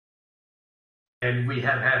And we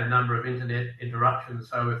have had a number of internet interruptions,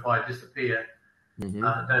 so if I disappear, don't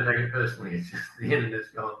take it personally. It's just the internet's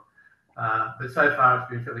gone. But so far, it's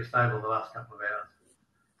been fairly stable the last couple of hours.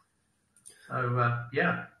 So,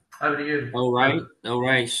 yeah, over to you. All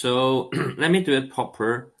right. So let me do it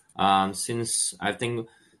proper. Since I think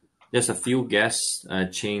there's a few guests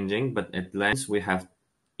changing, but at length we have,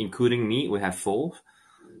 including me, we have 4.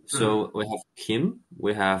 So we have Kim,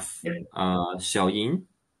 we have Xiaoyin,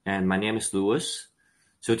 and my name is Louis.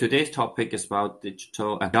 So today's topic is about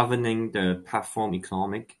digital governing the platform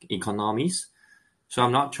economies. So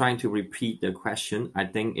I'm not trying to repeat the question. I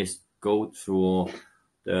think it's go through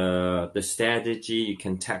the strategy you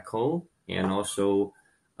can tackle, and also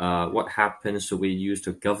what happens so we use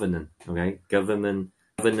the governance, governing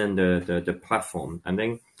the platform. I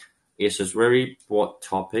think it's a very broad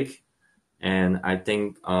topic, and I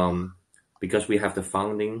think because we have the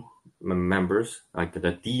founding members, like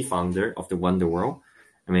the founder of the Wonder World,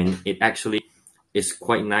 I mean, it actually is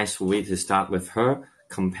quite nice way to start with her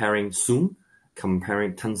comparing Zoom,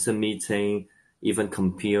 comparing Tencent meeting, even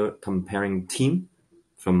comparing Team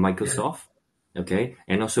from Microsoft, okay,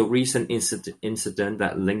 and also recent incident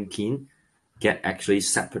that LinkedIn get actually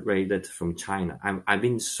separated from China. I've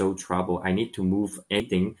been so troubled. I need to move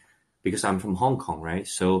anything because I'm from Hong Kong, right?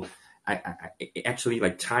 So I actually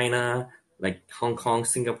like China, like Hong Kong,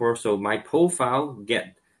 Singapore. So my profile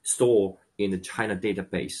get stored in the China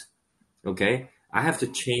database. Okay, I have to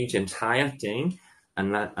change the entire thing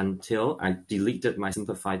until I deleted my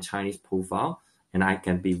simplified Chinese profile and I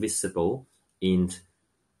can be visible in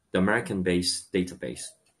the American-based database.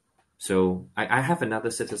 So I have another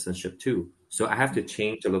citizenship too. So I have to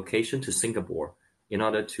change the location to Singapore in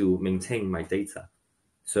order to maintain my data.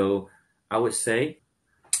 So I would say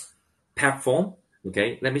platform.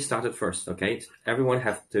 Okay, let me start it first. Okay, everyone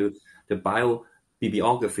have the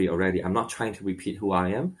bibliography already. I'm not trying to repeat who I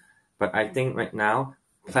am, but I think right now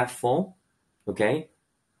platform, okay,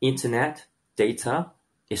 internet data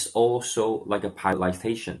is also like a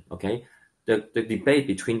privatization. Okay, the debate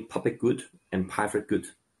between public good and private good.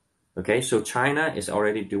 Okay, so China is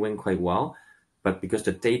already doing quite well, but because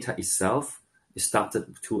the data itself is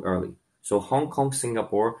started too early. So Hong Kong,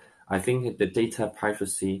 Singapore, I think the data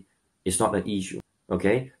privacy is not an issue.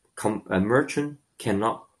 Okay, a merchant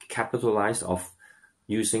cannot capitalize of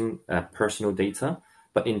using personal data,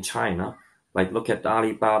 but in China, like look at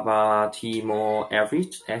Alibaba, Tmall,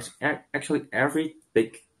 actually every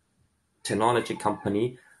big technology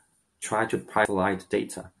company try to privatize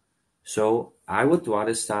data. So I would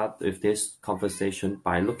rather start with this conversation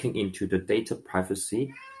by looking into the data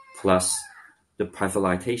privacy plus the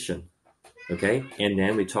privatization. Okay, and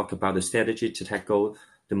then we talk about the strategy to tackle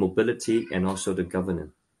the mobility and also the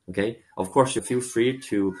governance. Okay, of course, you feel free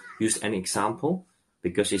to use any example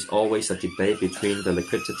because it's always a debate between the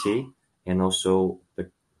liquidity and also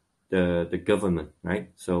the government, right?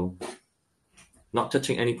 So not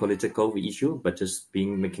touching any political issue, but just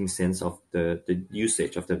making sense of the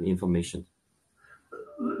usage of the information.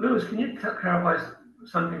 Lewis, can you clarify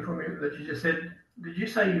something for me that you just said? Did you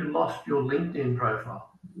say you lost your LinkedIn profile?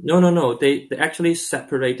 No. They actually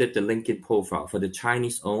separated the LinkedIn profile for the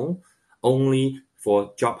Chinese only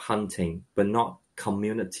for job hunting, but not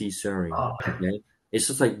community sharing. Oh. Okay, it's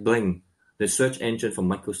just like Bing, the search engine for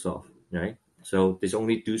Microsoft, right? So they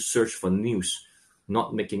only do search for news,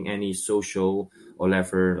 not making any social or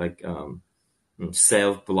whatever like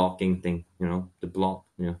self-blogging thing. The blog.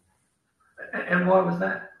 Yeah. And why was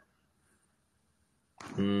that?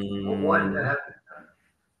 Why did that happen?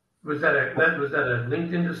 Was that a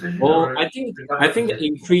LinkedIn decision? Well, I think the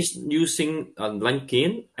increased using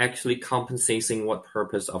LinkedIn actually compensating what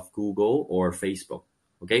purpose of Google or Facebook.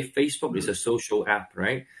 Okay, Facebook is a social app,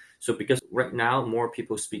 right? So because right now more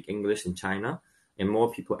people speak English in China and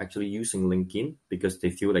more people actually using LinkedIn because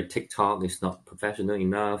they feel like TikTok is not professional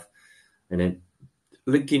enough, and then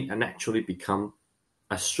LinkedIn naturally become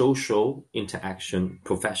a social interaction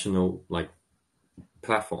professional like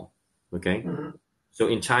platform. Okay. So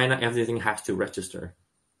in China, everything has to register.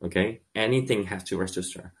 Okay, anything has to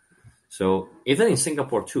register. So even in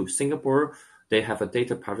Singapore too, they have a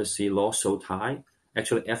data privacy law so tight.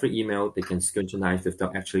 Actually, every email they can scrutinize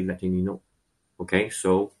without actually letting you know. Okay,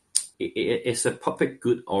 so it's a public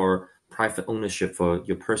good or private ownership for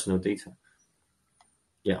your personal data.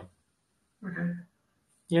 Yeah. Okay.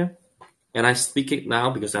 Yeah. And I speak it now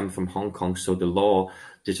because I'm from Hong Kong, so the law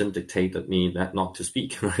didn't dictate me that not to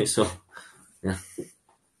speak, right? So, yeah.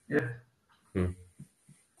 Yeah. Okay.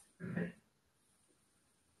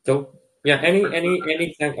 So yeah,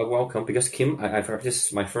 any time are welcome because Kim, I've this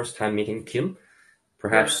is my first time meeting Kim.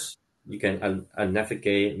 Perhaps you can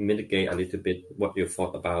navigate, mitigate a little bit what you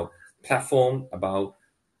thought about platform, about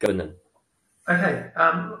governance. Okay.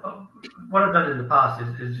 What I've done in the past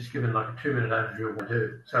is just given like a 2-minute overview of what I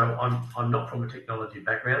do. So I'm not from a technology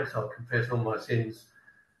background, so I'll confess all my sins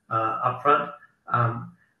up front.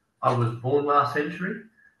 I was born last century.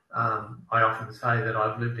 I often say that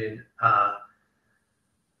I've lived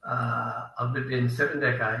in 7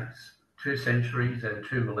 decades, 2 centuries, and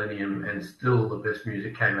 2 millennium, and still the best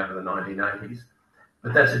music came out of the 1980s.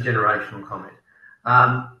 But that's a generational comment.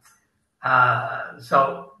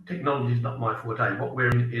 So technology is not my forte. What we're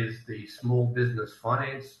in is the small business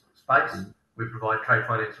finance space. Mm-hmm. We provide trade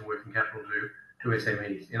finance and working capital to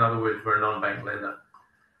SMEs. In other words, we're a non-bank lender.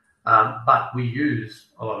 But we use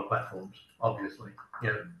a lot of platforms, obviously,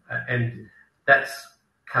 and that's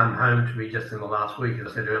come home to me just in the last week. As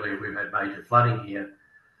I said earlier, we've had major flooding here.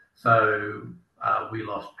 So we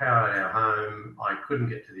lost power at our home. I couldn't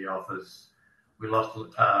get to the office. We lost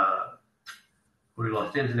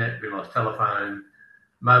internet. We lost telephone.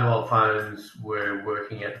 Mobile phones were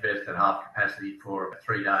working at best at half capacity for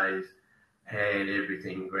 3 days, and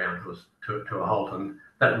everything ground to a halt. And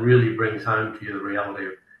that really brings home to you the reality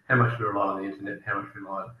of how much we rely on the internet, how much we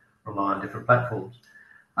rely on different platforms.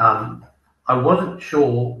 I wasn't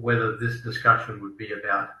sure whether this discussion would be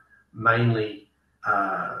about mainly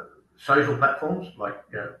social platforms like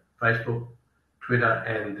Facebook, Twitter,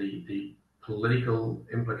 and the political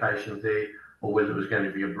implications there, or whether it was going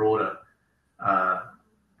to be a broader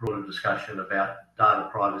discussion about data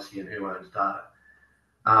privacy and who owns data.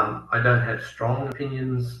 I don't have strong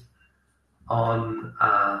opinions on.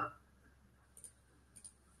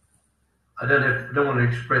 I don't want to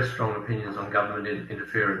express strong opinions on government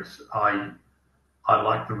interference. I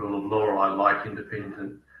like the rule of law. I like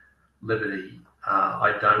independent liberty.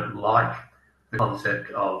 I don't like the concept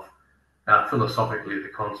of, philosophically, the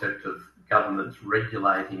concept of governments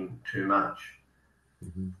regulating too much.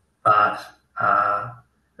 Mm-hmm. But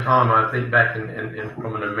the time I think back and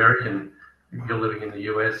from an American, you're living in the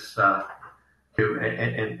US,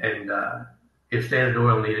 if Standard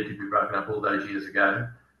Oil needed to be broken up all those years ago,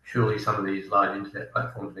 surely some of these large internet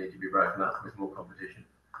platforms need to be broken up with more competition.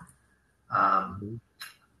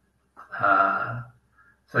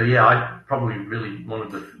 So yeah, I probably really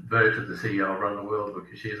wanted to vote to the CEO of Run the World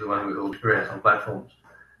because she's the one with all the experience on platforms.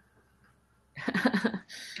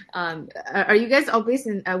 Are you guys all based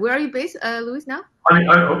in? Where are you based, Louis? Now?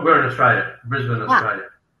 We're in Australia, Brisbane, Australia.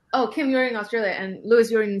 Oh, Kim, you're in Australia, and Louis,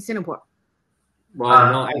 you're in Singapore.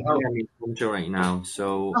 Well, no, I'm in Hangzhou right now.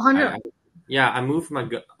 So I moved my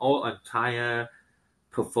entire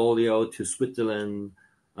portfolio to Switzerland,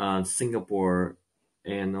 Singapore,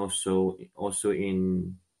 and also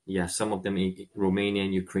in some of them in Romania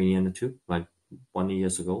and Ukrainian too, like 1 year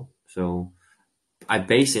ago. So I'm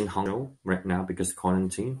based in Hangzhou right now because of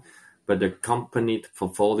quarantine, but the company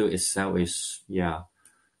portfolio itself is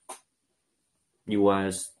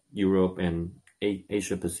US, Europe, and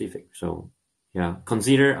Asia Pacific. So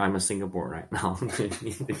consider I'm a Singapore right now to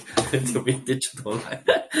be digital.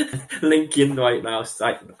 LinkedIn right now,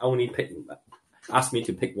 only ask me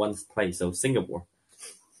to pick one place, so Singapore.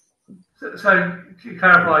 So to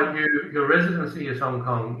clarify, your residency is Hong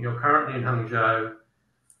Kong. You're currently in Hangzhou.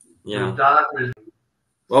 Your data is.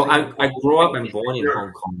 Well, I grew up and born in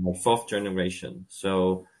Hong Kong, my 4th generation.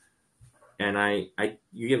 So, and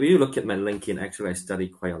you look at my LinkedIn. Actually, I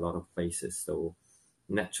studied quite a lot of places. So,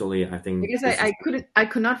 naturally, I think. Because I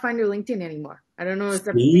could not find your LinkedIn anymore. I don't know if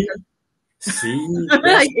that's it's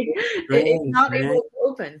not able to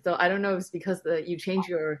open. So I don't know if it's because you changed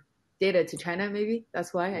your data to China. Maybe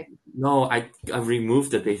that's why. No, I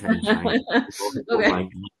removed the data in China. Okay.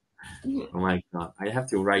 Oh my god! I have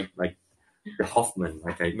to write like the Hoffman,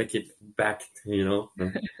 like I make it back,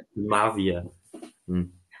 Mavia.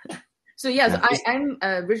 So I'm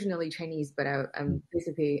originally Chinese, but I'm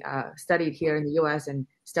basically studied here in the U.S. and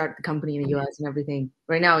started the company in the U.S. and everything.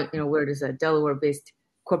 Right now, we're just a Delaware-based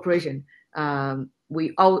corporation.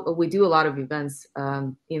 We do a lot of events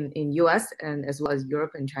in U.S. and as well as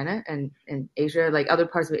Europe and China and Asia, like other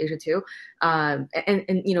parts of Asia too. And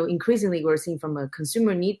increasingly we're seeing from a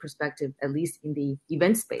consumer need perspective, at least in the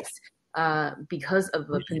event space, because of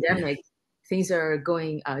the pandemic, things are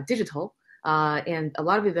going digital. And a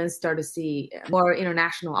lot of events start to see more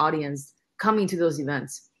international audience coming to those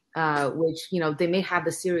events, which, they may have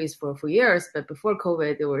the series for years, but before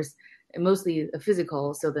COVID, there was mostly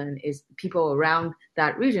physical. So then is people around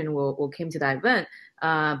that region will came to that event.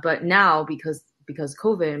 But now because because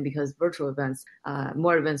COVID and because virtual events,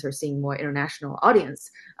 more events are seeing more international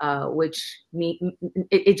audience, which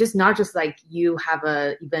it just not just like you have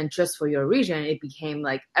a event just for your region. It became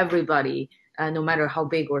like everybody, no matter how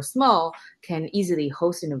big or small, can easily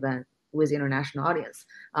host an event with international audience.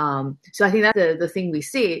 So I think that's the thing we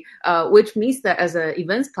see, which means that as an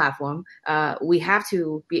events platform, we have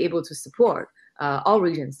to be able to support all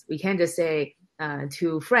regions. We can't just say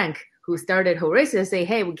to Frank, who started Horasis, say,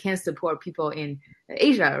 hey, we can't support people in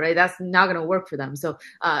Asia, right? That's not going to work for them. So,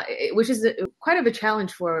 which is quite of a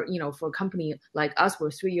challenge for a company like us. We're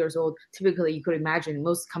 3 years old. Typically, you could imagine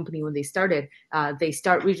most company when they started, they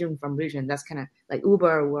start region from region. That's kind of like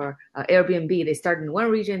Uber or Airbnb. They start in one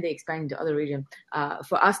region, they expand into other region.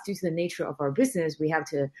 For us, due to the nature of our business, we have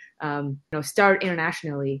to start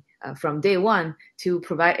internationally from day one to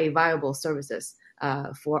provide a viable services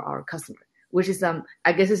for our customer. Which is,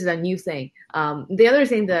 I guess this is a new thing. The other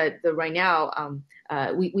thing that right now,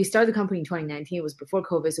 we started the company in 2019. It was before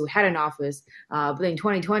COVID, so we had an office. But in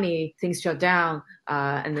 2020, things shut down,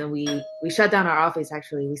 and then we shut down our office.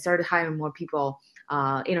 Actually, we started hiring more people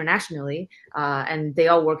internationally, and they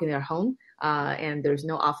all work in their home. And there's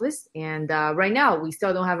no office. And right now, we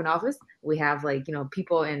still don't have an office. We have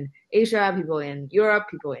people in Asia, people in Europe,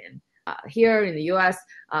 people in here in the US.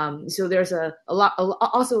 So there's a lot,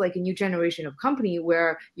 also like a new generation of company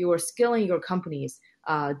where you are scaling your companies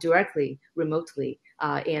directly, remotely.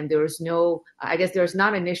 And there's there's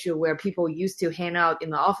not an issue where people used to hang out in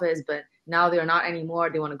the office, but now they're not anymore.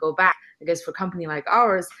 They want to go back. I guess for a company like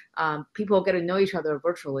ours, people get to know each other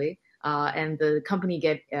virtually. And the company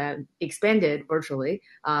get expanded virtually.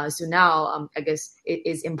 So now, I guess it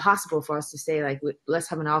is impossible for us to say like, let's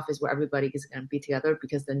have an office where everybody is going to be together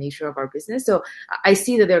because the nature of our business. So I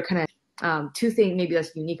see that there are kind of two things maybe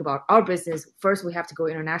that's unique about our business. First, we have to go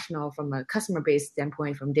international from a customer base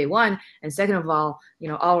standpoint from day one. And second of all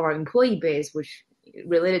of our employee base, which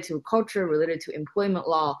related to culture, related to employment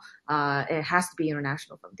law, it has to be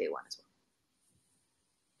international from day one as well.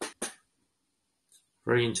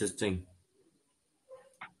 Very interesting.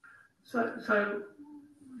 So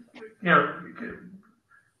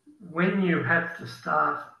when you have to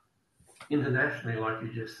start internationally, like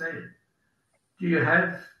you just said,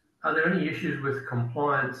 are there any issues with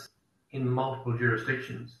compliance in multiple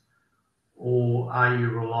jurisdictions, or are you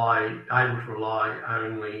able to rely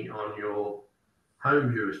only on your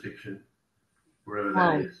home jurisdiction, wherever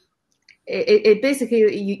that is? It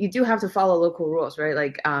basically you do have to follow local rules, right?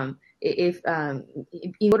 Like if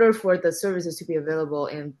in order for the services to be available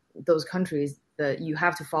in those countries, that you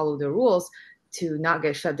have to follow the rules to not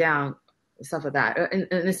get shut down, stuff like that.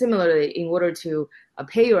 And similarly, in order to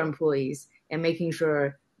pay your employees and making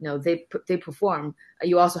sure they perform,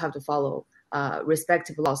 you also have to follow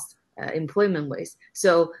respective laws, employment ways.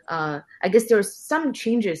 So I guess there's some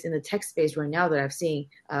changes in the tech space right now that I've seen.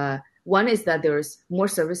 One is that there's more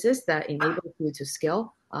services that enable you to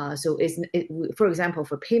scale. So for example,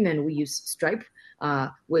 for payment, we use Stripe,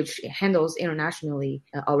 which handles internationally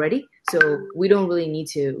already. So we don't really need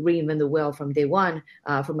to reinvent the wheel from day one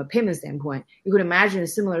from a payment standpoint. You could imagine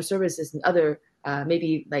similar services in other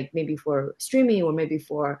maybe for streaming or maybe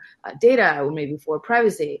for data or maybe for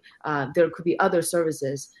privacy. There could be other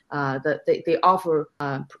services that they offer,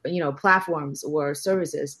 platforms or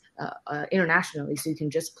services internationally. So you can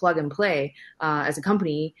just plug and play as a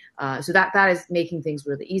company. So that is making things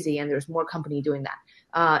really easy, and there's more company doing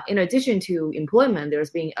that. In addition to employment, there's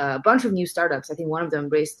been a bunch of new startups. I think one of them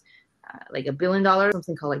raised like $1 billion,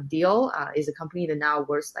 something called like Deal is a company that now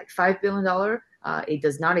worth like $5 billion. It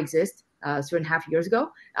does not exist 3.5 years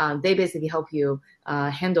ago. They basically help you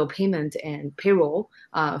handle payment and payroll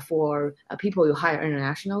for people you hire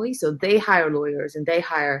internationally. So they hire lawyers and they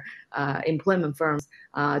hire employment firms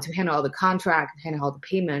to handle all the contract, handle all the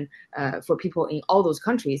payment for people in all those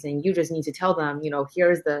countries. And you just need to tell them,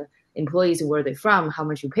 here's the employees, where they're from, how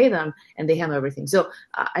much you pay them, and they handle everything. So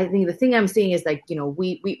I think the thing I'm seeing is like,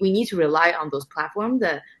 we need to rely on those platforms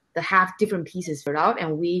that have different pieces figured out,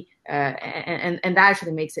 and we and that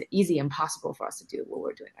actually makes it easy and possible for us to do what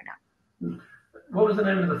we're doing right now. What was the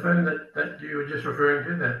name of the firm that you were just referring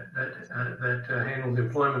to that handles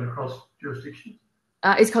employment across jurisdictions?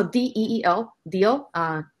 It's called DEEL, Deal,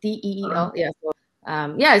 DEEL. Yeah. So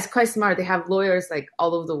it's quite smart. They have lawyers like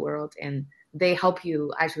all over the world, and they help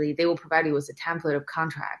you. Actually, they will provide you with a template of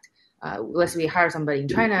contract. Let's say we hire somebody in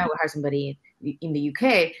China, we hire somebody in the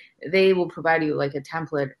UK, they will provide you like a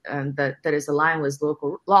template that is aligned with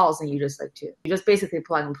local laws, and you just basically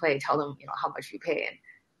plug and play, tell them how much you pay and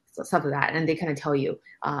so stuff like that, and they kind of tell you.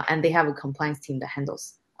 And they have a compliance team that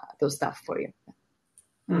handles those stuff for you.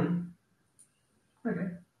 Hmm. Okay,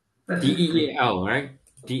 That's interesting. DEEL, right?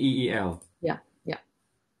 DEEL. Yeah. Yeah.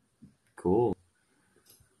 Cool.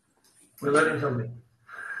 We're learning something.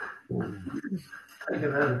 Take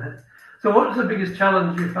it out of that. So, what was the biggest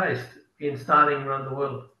challenge you faced in starting around the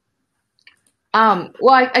world?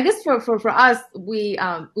 Well, I guess for us, we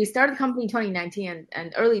started the company in 2019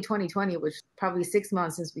 and early 2020, which is probably 6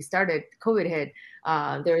 months since we started, COVID hit.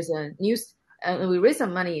 There's a news, we raised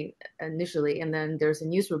some money initially, and then there's a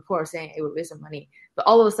news report saying, hey, we raised some money. But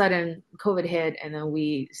all of a sudden, COVID hit, and then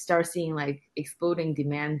we start seeing like exploding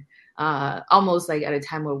demand, almost like at a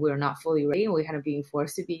time where we're not fully ready, and we kind of being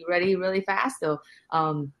forced to be ready really fast. So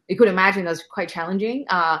you could imagine that's quite challenging.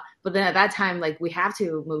 But then at that time, like we have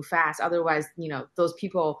to move fast. Otherwise, those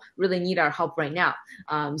people really need our help right now.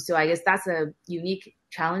 So I guess that's a unique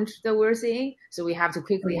challenge that we're seeing. So we have to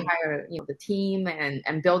quickly hire, the team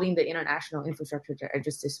and building the international infrastructure that I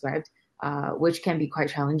just described, which can be quite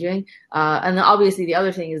challenging. And then obviously the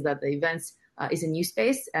other thing is that the events is a new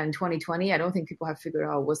space, and 2020, I don't think people have figured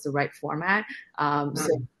out what's the right format. So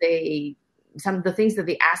some of the things that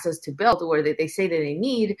they asked us to build or that they say that they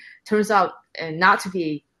need turns out not to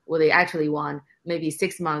be what they actually want, maybe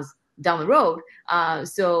 6 months down the road.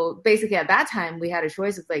 So basically at that time we had a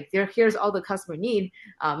choice of like, here's all the customer need.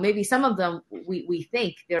 Maybe some of them we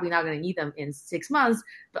think we're not going to need them in 6 months,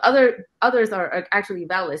 but others are actually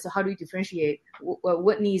valid. So how do we differentiate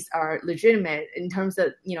what needs are legitimate in terms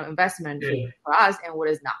of investment for us and what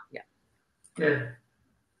is not? Yeah.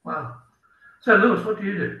 Wow. So Lewis, what do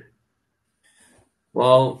you do?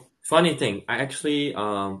 Well, funny thing, I actually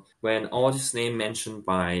when all this name mentioned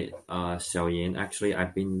by Xiaoyin, actually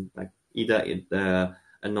I've been like either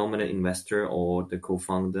a nominal investor or the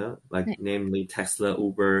co-founder, like namely Tesla,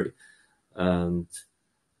 Uber, and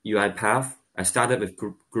UiPath. I started with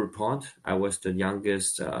Groupon. I was the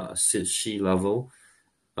youngest C-level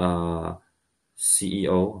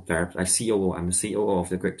CEO, like COO. I'm the COO of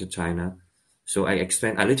the Greater China. So I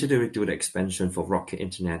literally do the expansion for Rocket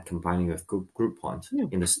Internet combining with Groupon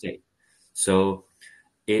in the state. So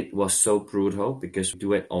it was so brutal because we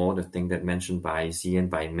do it all the thing that mentioned by Xian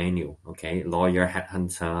by menu. Okay, lawyer,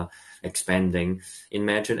 headhunter, expanding.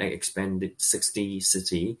 Imagine I expanded 60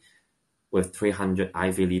 city with 300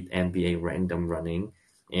 Ivy League MBA random running,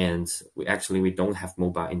 and we don't have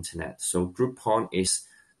mobile internet. So Groupon is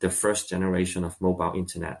the first generation of mobile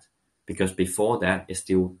internet because before that it's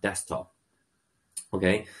still desktop.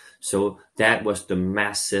 Okay, so that was the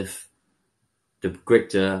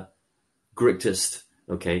greatest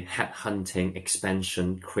headhunting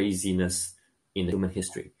expansion craziness in the human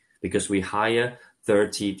history, because we hire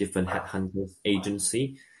 30 different headhunters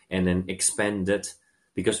agency and then expanded,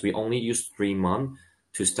 because we only used 3 months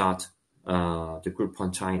to start the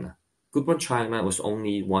Groupon China. Groupon China was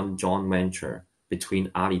only one joint venture between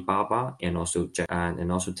Alibaba and also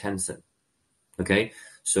Tencent. Okay,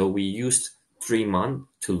 so we used 3 months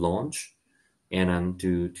to launch, and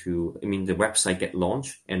the website get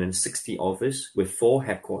launched, and then 60 office with 4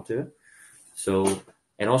 headquarters. So,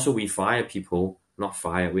 and also we fire people, not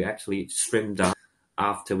fire, we actually trim down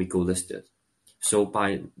after we go listed. So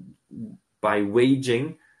by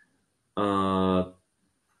waging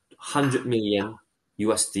 100 million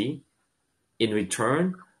USD, in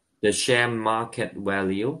return, the share market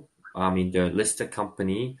value, the listed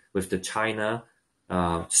company with the China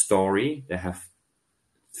story, they have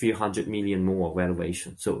 300 million more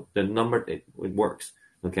valuation. So the number, it works.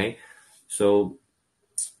 Okay, so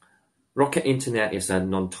Rocket Internet is a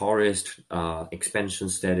notorious expansion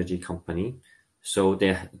strategy company. So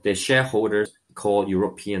their shareholders call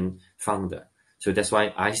European founder. So that's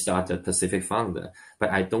why I started Pacific founder.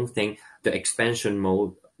 But I don't think the expansion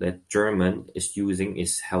mode that German is using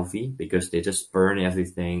is healthy, because they just burn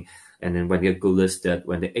everything. And then when they go listed,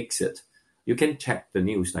 when they exit, you can check the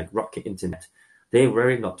news like Rocket Internet. They're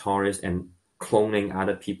very notorious and cloning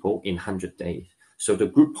other people in 100 days. So the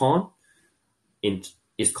Groupon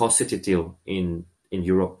is called Citadel in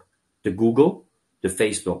Europe. The Google, the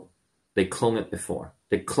Facebook, they clone it before.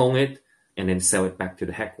 They clone it and then sell it back to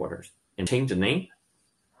the headquarters and change the name.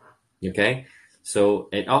 Okay, so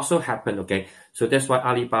it also happened. Okay, so that's why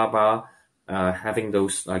Alibaba having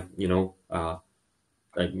those like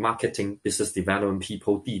marketing business development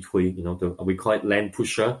people, 地推, we call it land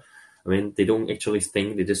pusher. They don't actually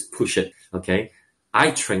think, they just push it. Okay, I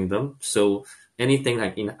train them. So anything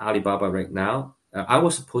like in Alibaba right now, I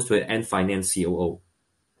was supposed to be an finance COO,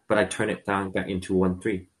 but I turned it down back in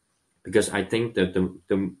 2013 because I think that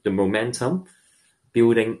the momentum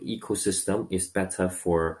building ecosystem is better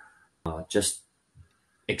for just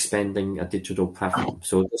expanding a digital platform.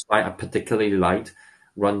 So that's why I particularly like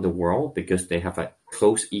Run the World, because they have a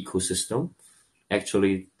closed ecosystem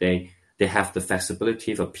actually they have the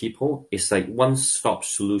flexibility for people. It's like one-stop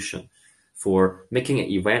solution for making an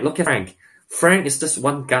event. Look at Frank. Frank is just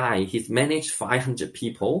one guy. He's managed 500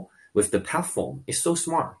 people with the platform. It's so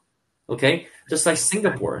smart. Okay, just like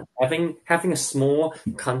Singapore, having a small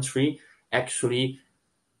country actually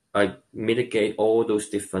mitigate all those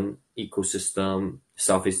different ecosystem,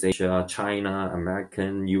 Southeast Asia, China,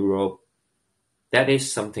 American, Europe. That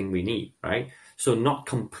is something we need, right? So not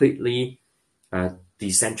completely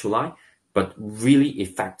decentralized, but really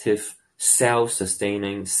effective,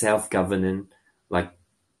 self-sustaining, self-governing, like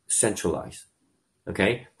centralized.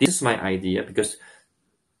 Okay, this is my idea because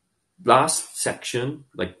last section,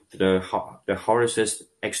 like the Horace's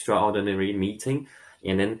extraordinary meeting,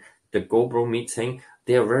 and then the global meeting,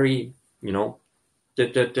 they are very,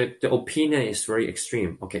 the opinion is very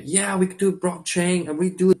extreme. Okay, yeah, we do blockchain and we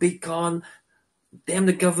do Bitcoin. Damn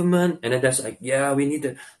the government, and then that's like, yeah, we need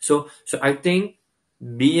it. So I think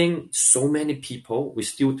being so many people, we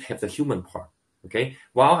still have the human part. Okay,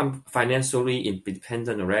 while I'm financially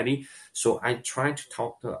independent already, so I try to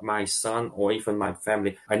talk to my son or even my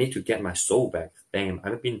family. I need to get my soul back. Damn,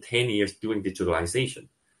 I've been 10 years doing digitalization.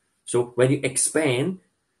 So when you expand,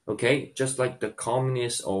 okay, just like the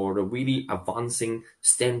communist or the really advancing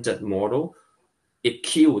standard model, it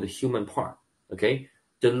killed the human part. Okay,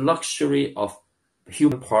 the luxury of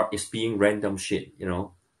human part is being random shit,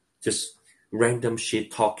 just random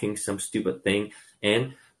shit, talking some stupid thing,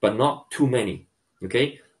 but not too many.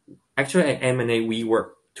 Okay, actually at M&A we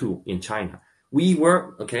work too in China. We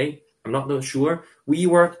work, okay, I'm not sure. We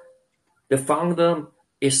work, the founder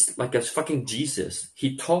is like a fucking Jesus.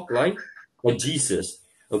 He talk like a Jesus.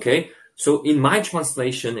 Okay, so in my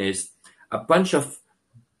translation is a bunch of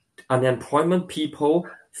unemployment people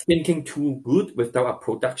thinking too good without a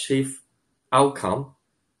productive outcome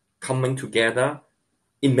coming together,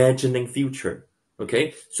 imagining future.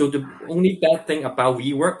 Okay, so the only bad thing about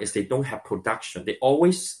WeWork is they don't have production. They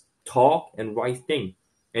always talk and write things,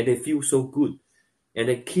 and they feel so good, and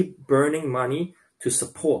they keep burning money to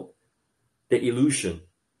support the illusion.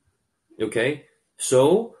 Okay,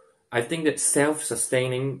 so I think that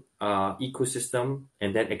self-sustaining ecosystem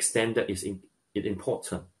and then extended is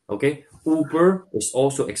important. Okay, Uber is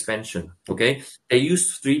also expansion. Okay, they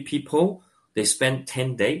use 3 people. They spend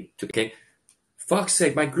 10 days to, okay, fuck's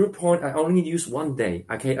sake, my group point, I only use 1 day.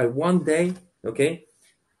 Okay, 1 day, okay?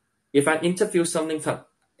 If I interview something from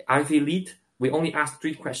Ivy League, we only ask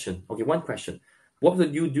 3 questions. Okay, 1 question. What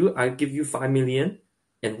would you do? I give you 5 million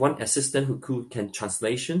and 1 assistant who can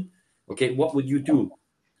translation. Okay, what would you do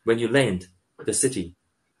when you land the city?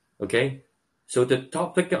 Okay, so the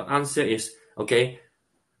topic answer is, okay,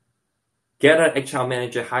 get an HR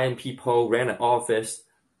manager, hire people, rent an office,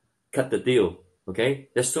 cut the deal. Okay,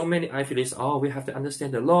 there's so many Ivy Leagues. Oh, we have to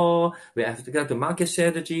understand the law. We have to get the market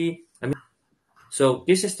strategy. So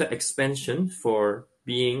this is the expansion for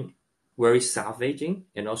being very savaging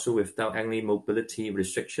and also without any mobility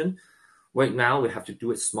restriction. Right now, we have to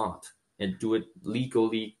do it smart and do it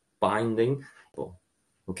legally binding.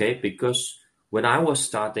 Okay, because when I was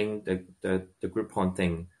starting the Groupon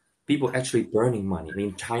thing, people actually burning money.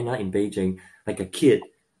 In China, in Beijing, like a kid,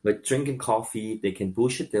 like drinking coffee, they can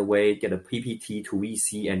bullshit their way, get a PPT to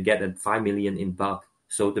VC and get a 5 million in bulk.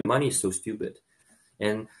 So the money is so stupid.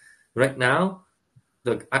 And right now,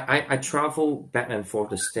 I travel back and forth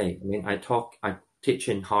the state. I teach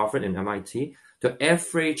in Harvard and MIT. The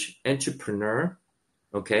average entrepreneur,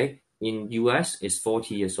 okay, in US is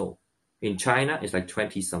 40 years old. In China, it's like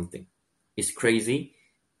 20 something. It's crazy,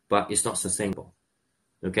 but it's not sustainable.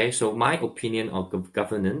 Okay, so my opinion of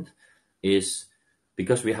governance is,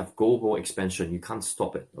 because we have global expansion, you can't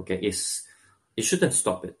stop it. Okay, it shouldn't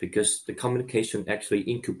stop it because the communication actually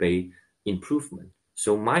incubate improvement.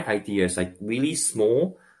 So my idea is like really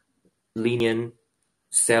small, lenient,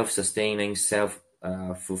 self-sustaining,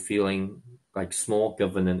 fulfilling, like small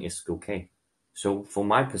governance is okay. So for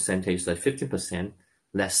my percentage, like 15%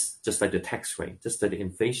 less, just like the tax rate, just like the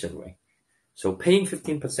inflation rate. So paying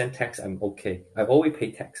 15% tax, I'm okay. I've always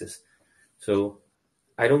paid taxes. So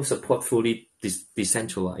I don't support fully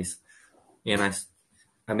decentralized. And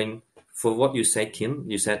I mean, for what you said, Kim,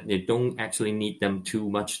 you said you don't actually need them too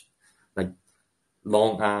much, like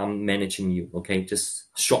long arm managing you. Okay, just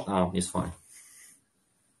short arm is fine.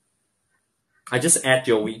 I just add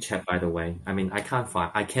your WeChat, by the way. I mean, I can't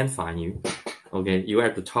find you. Okay, you're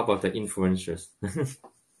at the top of the influencers.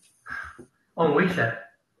 On WeChat?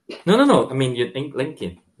 No. I mean,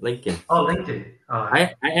 LinkedIn. Oh, LinkedIn. Oh,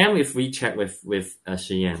 I am with WeChat with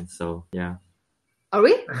Xiaoyin. So yeah. Are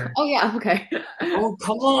we? Oh yeah. Okay. Oh,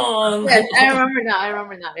 come on. Yes, I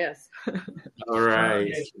remember now. Yes. All right.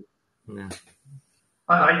 Okay. Yeah.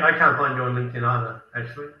 I can't find you on LinkedIn either,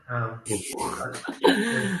 actually. Yeah.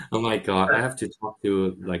 Oh my God, I have to talk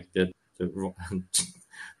to like the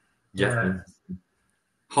Yeah, Jeffman yeah.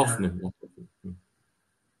 Hoffman.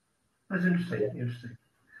 That's interesting. Interesting.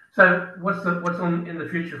 So, what's on in the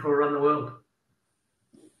future for Run the World?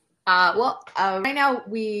 Right now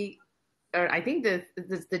I think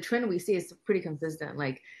the trend we see is pretty consistent.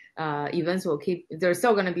 Like events will keep. There's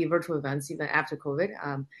still going to be virtual events even after COVID.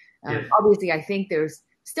 Yes. Obviously, I think there's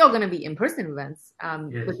still going to be in-person events,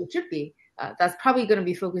 Yes. but it should be. That's probably going to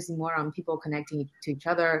be focusing more on people connecting to each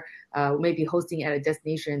other. Maybe hosting at a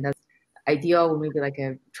destination that's ideal, or maybe like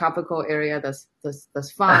a tropical area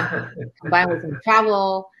that's fun, combined with some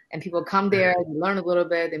travel, and people come there, they learn a little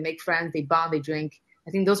bit, they make friends, they bond, they drink.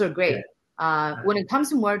 I think those are great. When it comes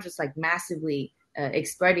to more just like massively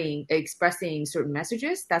expressing certain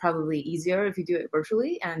messages, that's probably easier if you do it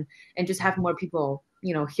virtually and just have more people,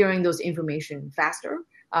 hearing those information faster.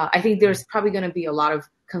 I think there's probably going to be a lot of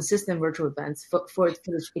consistent virtual events for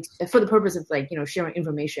the purpose of like sharing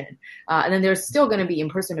information, and then there's still going to be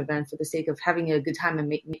in-person events for the sake of having a good time and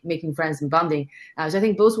making friends and bonding. So I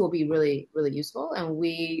think both will be really really useful. And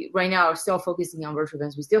we right now are still focusing on virtual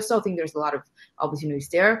events. We still think there's a lot of opportunities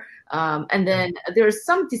there. And then there's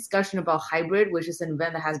some discussion about hybrid, which is an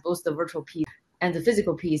event that has both the virtual piece and the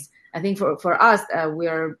physical piece. I think for us, we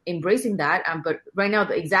are embracing that. But right now,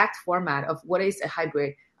 the exact format of what is a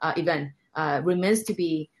hybrid event remains to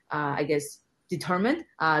be, I guess, determined.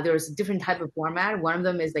 There's a different type of format. One of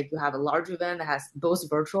them is like you have a large event that has both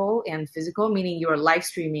virtual and physical, meaning you're live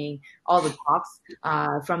streaming all the talks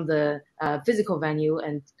from the physical venue,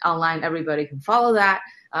 and online everybody can follow that.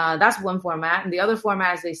 That's one format. And the other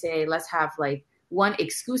format is they say, let's have like one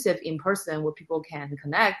exclusive in person where people can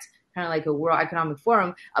connect, kind of like a World Economic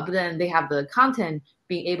Forum, but then they have the content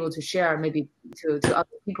being able to share maybe to other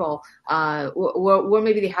people, or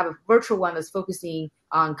maybe they have a virtual one that's focusing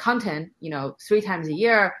on content, 3 times a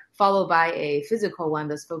year, followed by a physical one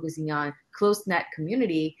that's focusing on close-knit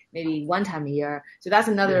community, maybe 1 time a year. So that's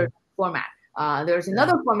another format. There's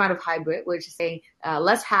another format of hybrid, which is saying,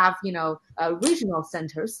 let's have, regional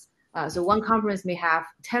centers. So one conference may have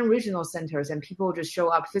 10 regional centers, and people just show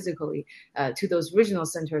up physically to those regional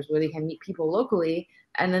centers where they can meet people locally,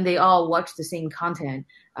 and then they all watch the same content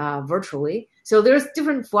virtually. So there's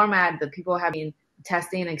different format that people have been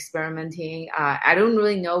testing and experimenting. I don't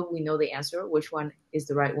really know if we know the answer, which one is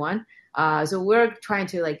the right one. So we're trying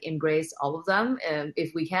to like embrace all of them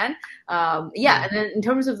if we can. And then in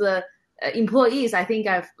terms of the employees, I think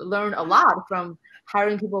I've learned a lot from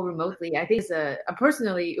hiring people remotely. I think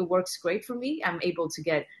personally, it works great for me. I'm able to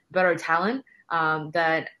get better talent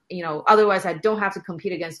that, otherwise I don't have to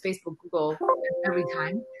compete against Facebook, Google every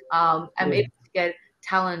time. I'm able to get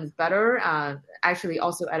talent better, actually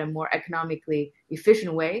also at a more economically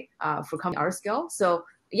efficient way for company our scale. So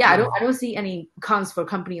I don't see any cons for a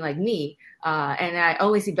company like me, and I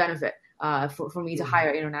only see benefit for me to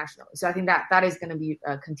hire internationally. So I think that is going to be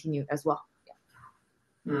continued as well.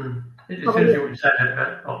 It's interesting what you said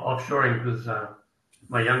about offshoring, because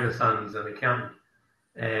my younger son's an accountant,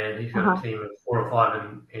 and he's got a team of 4 or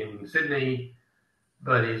 5 in Sydney,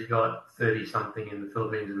 but he's got 30 something in the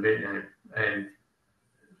Philippines and Vietnam, and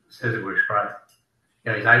says it works great.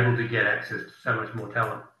 He's able to get access to so much more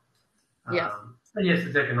talent. And yes,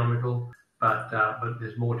 it's economical, but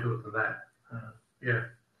there's more to it than that.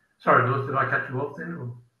 Sorry, Lewis, did I cut you off then,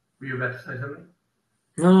 or were you about to say something?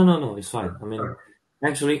 No, it's fine. I mean,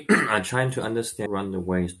 actually, I'm trying to understand what Run the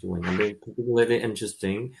Way is doing. I mean, particularly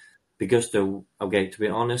interesting because to be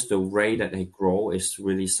honest, the rate that they grow is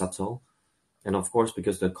really subtle. And of course,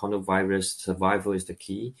 because the coronavirus survival is the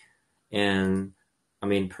key. And I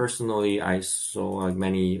mean, personally, I saw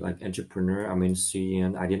many like entrepreneur. I mean,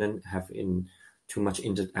 Xiaoyin, I didn't have too much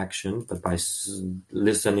interaction, but by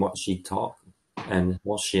listening what she taught and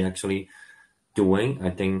what she actually doing, I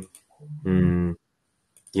think,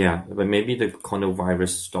 but maybe the coronavirus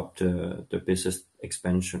stopped the business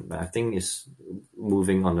expansion, but I think it's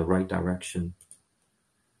moving on the right direction.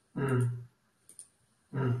 Kim,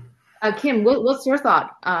 what's your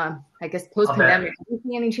thought? I guess post-pandemic, do you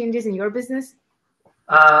see any changes in your business?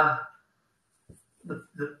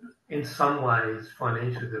 In some ways,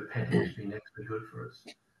 financially, the pandemic's been actually good for us.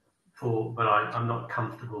 But I'm not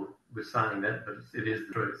comfortable with saying that, but it is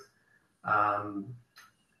the truth.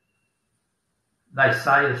 They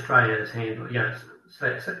say Australia has handled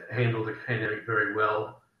the pandemic very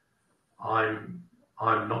well. I'm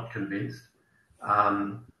not convinced.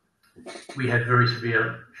 We had very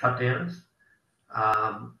severe shutdowns,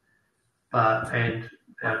 and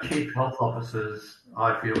our chief health officers,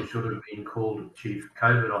 I feel, should have been called chief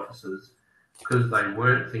COVID officers, because they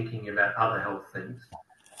weren't thinking about other health things.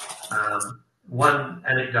 One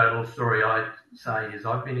anecdotal story I say is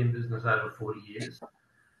I've been in business over 40 years,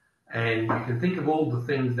 and you can think of all the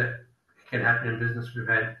things that can happen in business. We've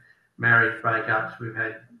had marriage breakups, we've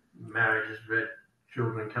had marriages, we've had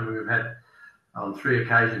children coming, we've had on 3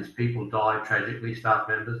 occasions people died tragically, staff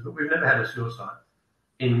members, but we've never had a suicide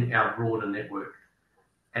in our broader network.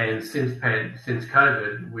 And since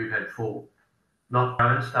COVID, we've had 4, not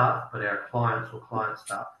our own staff, but our clients or client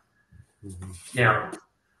staff. Mm-hmm. Now,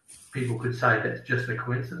 people could say that's just a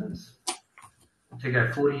coincidence. To go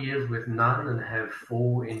 40 years with none and have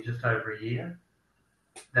 4 in just over a year,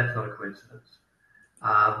 that's not a coincidence.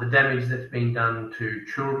 The damage that's been done to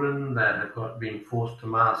children that have been forced to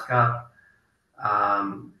mask up,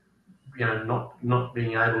 not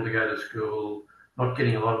being able to go to school, not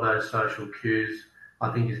getting a lot of those social cues, I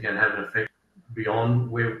think is going to have an effect beyond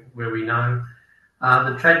where we know.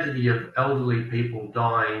 The tragedy of elderly people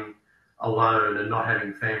dying alone and not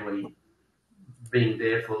having family being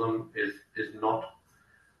there for them is not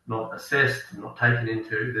assessed, not taken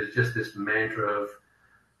into. There's just this mantra of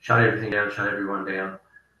shut everything down, shut everyone down.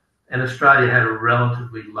 And Australia had a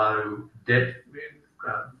relatively low debt,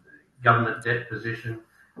 government debt position,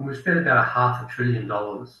 and we've spent about $500 billion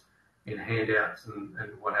in handouts and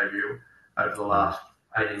what have you over the last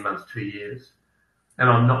 18 months, 2 years. And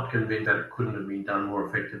I'm not convinced that it couldn't have been done more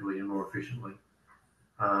effectively and more efficiently.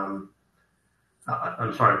 I'm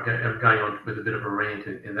sorry, I'm going on with a bit of a rant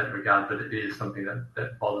in that regard, but it is something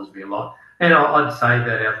that bothers me a lot. And I'd say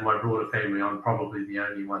that out of my broader family, I'm probably the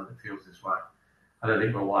only one that feels this way. I don't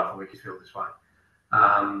think my wife or kids feel this way.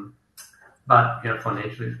 But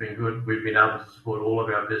financially, it's been good. We've been able to support all of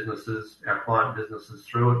our businesses, our client businesses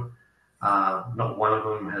through it. Not one of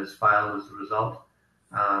them has failed as a result.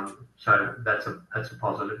 So that's a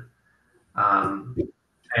positive.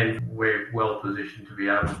 And we're well positioned to be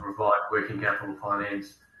able to provide working capital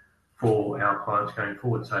finance for our clients going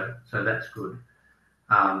forward. So that's good.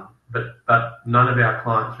 But none of our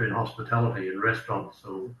clients are in hospitality and restaurants,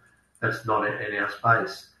 or that's not in our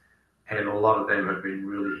space. And a lot of them have been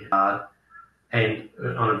really hard. And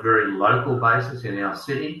on a very local basis in our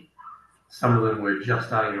city, some of them were just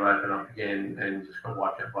starting to open up again and just got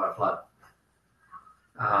wiped out by a flood.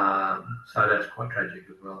 So that's quite tragic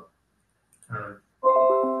as well.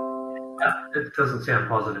 It doesn't sound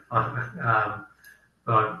positive, but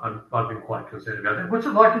I've been quite concerned about that. What's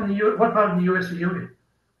it like in the US? What part of the US are you in?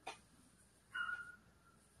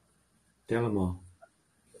 Delaware.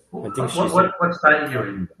 What state are you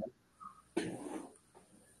in?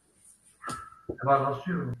 Have I lost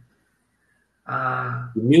you?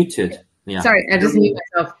 Muted. Yeah. Sorry, I just muted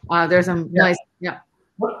myself. There's some noise. Yeah.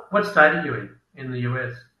 What state are you in the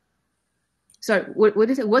US? Sorry, what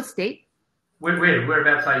is it? What state?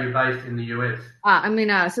 Whereabouts are you based in the US? I'm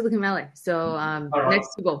in Silicon Valley, so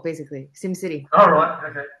next to Kimball, basically, Sim City. All right,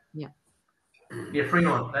 okay. Yeah. Yeah,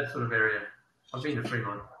 Fremont, that sort of area. I've been to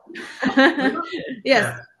Fremont. Yes,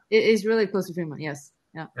 yeah. It is really close to Fremont. Yes.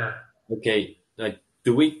 Yeah. Yeah. Okay.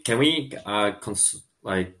 Can we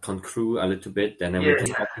conclude a little bit, and then we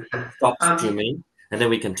can stop streaming, and then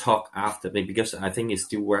we can talk after, because I think it's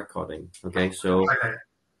still recording. Okay, so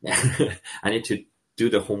I need to do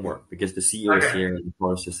the homework because the CEO is here and the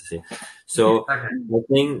Horace is here. So I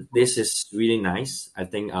think this is really nice. I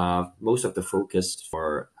think most of the focus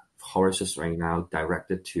for Horace right now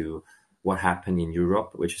directed to what happened in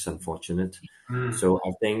Europe, which is unfortunate. So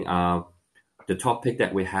I think the topic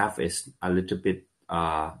that we have is a little bit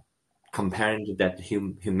comparing to that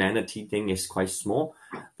humanity thing is quite small,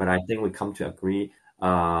 but I think we come to agree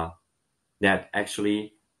that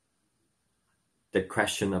actually the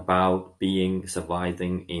question about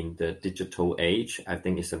surviving in the digital age, I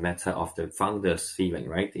think is a matter of the founders' feeling,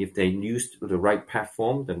 right? If they use the right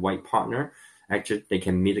platform, the right partner, actually they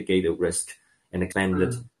can mitigate the risk and expand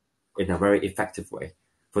it in a very effective way.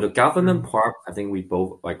 For the government part, I think we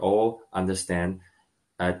both all understand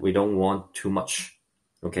that we don't want too much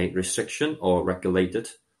restriction or regulated,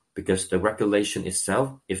 because the regulation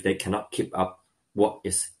itself, if they cannot keep up what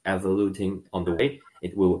is evolving on the way,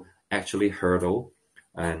 it will actually hurdle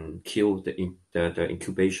and kill the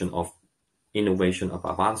incubation of innovation of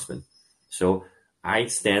advancement. So I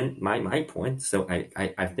stand my point. So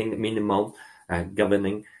I think the minimum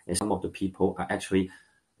governing is some of the people are actually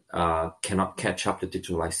cannot catch up to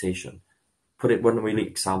digitalization. Put it one really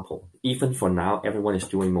example. Even for now, everyone is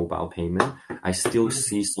doing mobile payment. I still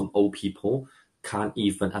see some old people can't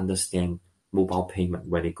even understand mobile payment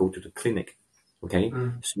when they go to the clinic. Okay,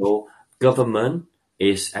 so government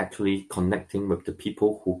is actually connecting with the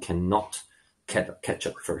people who cannot catch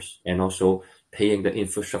up first, and also paying the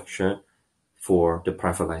infrastructure for the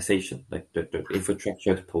privatization, like the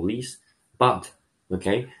infrastructure, the police. But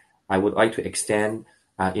okay, I would like to extend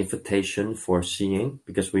invitation for Xiaoyin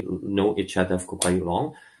because we know each other for quite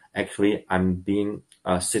long. Actually, I'm being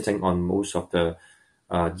sitting on most of the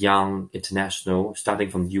young international,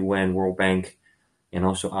 starting from UN, World Bank, and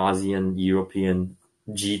also ASEAN, European,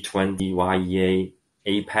 G20, YEA,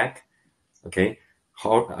 APEC. Okay,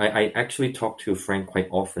 I actually talk to Frank quite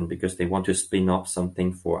often because they want to spin off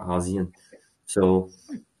something for ASEAN. So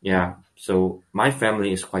yeah, so my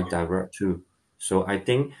family is quite diverse too. So I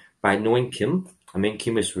think by knowing Kim, I mean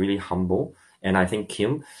Kim is really humble, and I think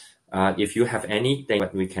Kim, if you have anything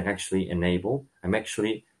that we can actually enable,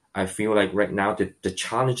 I feel like right now the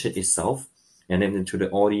challenge itself, and then to the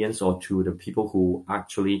audience or to the people who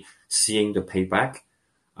actually seeing the payback,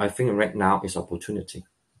 I think right now is opportunity.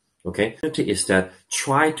 Okay, opportunity is that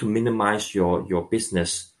try to minimize your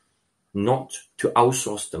business, not to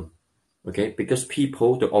outsource them. Okay, because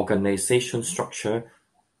people, the organization structure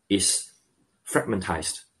is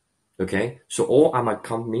fragmentized. Okay, so all my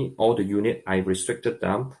company, all the unit, I restricted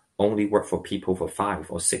them only work for people for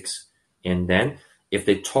 5 or 6, and then if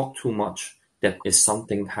they talk too much, that is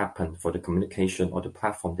something happen for the communication or the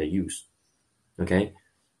platform they use. Okay,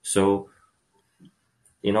 so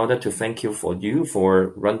in order to thank you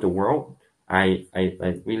for run the world, I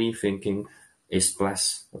really thinking is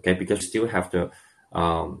blessed. Okay, because we still have the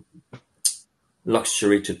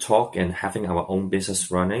luxury to talk and having our own business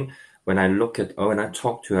running. When I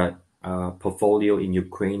talk to a portfolio in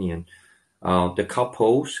Ukrainian, the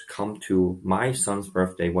couples come to my son's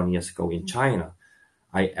birthday 1 year ago in China.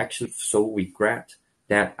 I actually so regret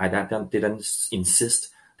that I didn't insist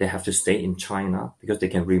they have to stay in China because they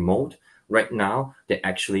can remote. Right now, the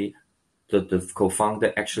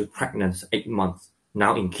co-founder actually pregnant 8 months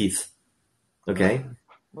now in Kiev. Okay,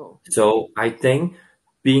 Whoa. so I think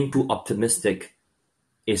being too optimistic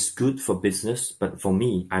is good for business, but for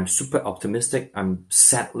me, I'm super optimistic. I'm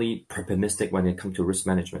sadly pessimistic when it comes to risk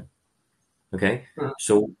management. Okay,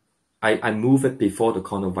 so I move it before the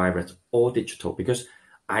coronavirus, all digital, because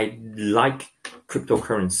I like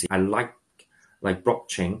cryptocurrency. I like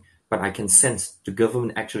blockchain, but I can sense the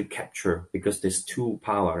government actually capture because there's two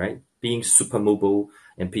power, right? Being super mobile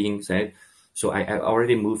and being said. So I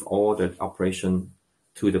already moved all the operation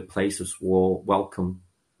to the places where welcome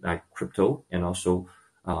like crypto and also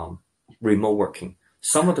remote working.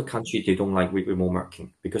 Some of the countries they don't like remote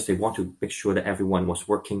working because they want to make sure that everyone was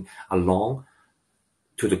working along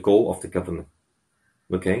to the goal of the government.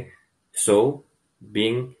 Okay, so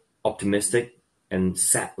being optimistic and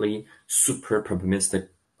sadly super pessimistic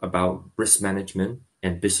about risk management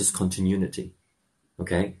and business continuity.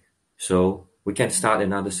 Okay, so we can start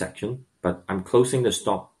another section, but I'm closing the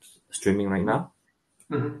stop streaming right now.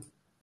 Mm-hmm.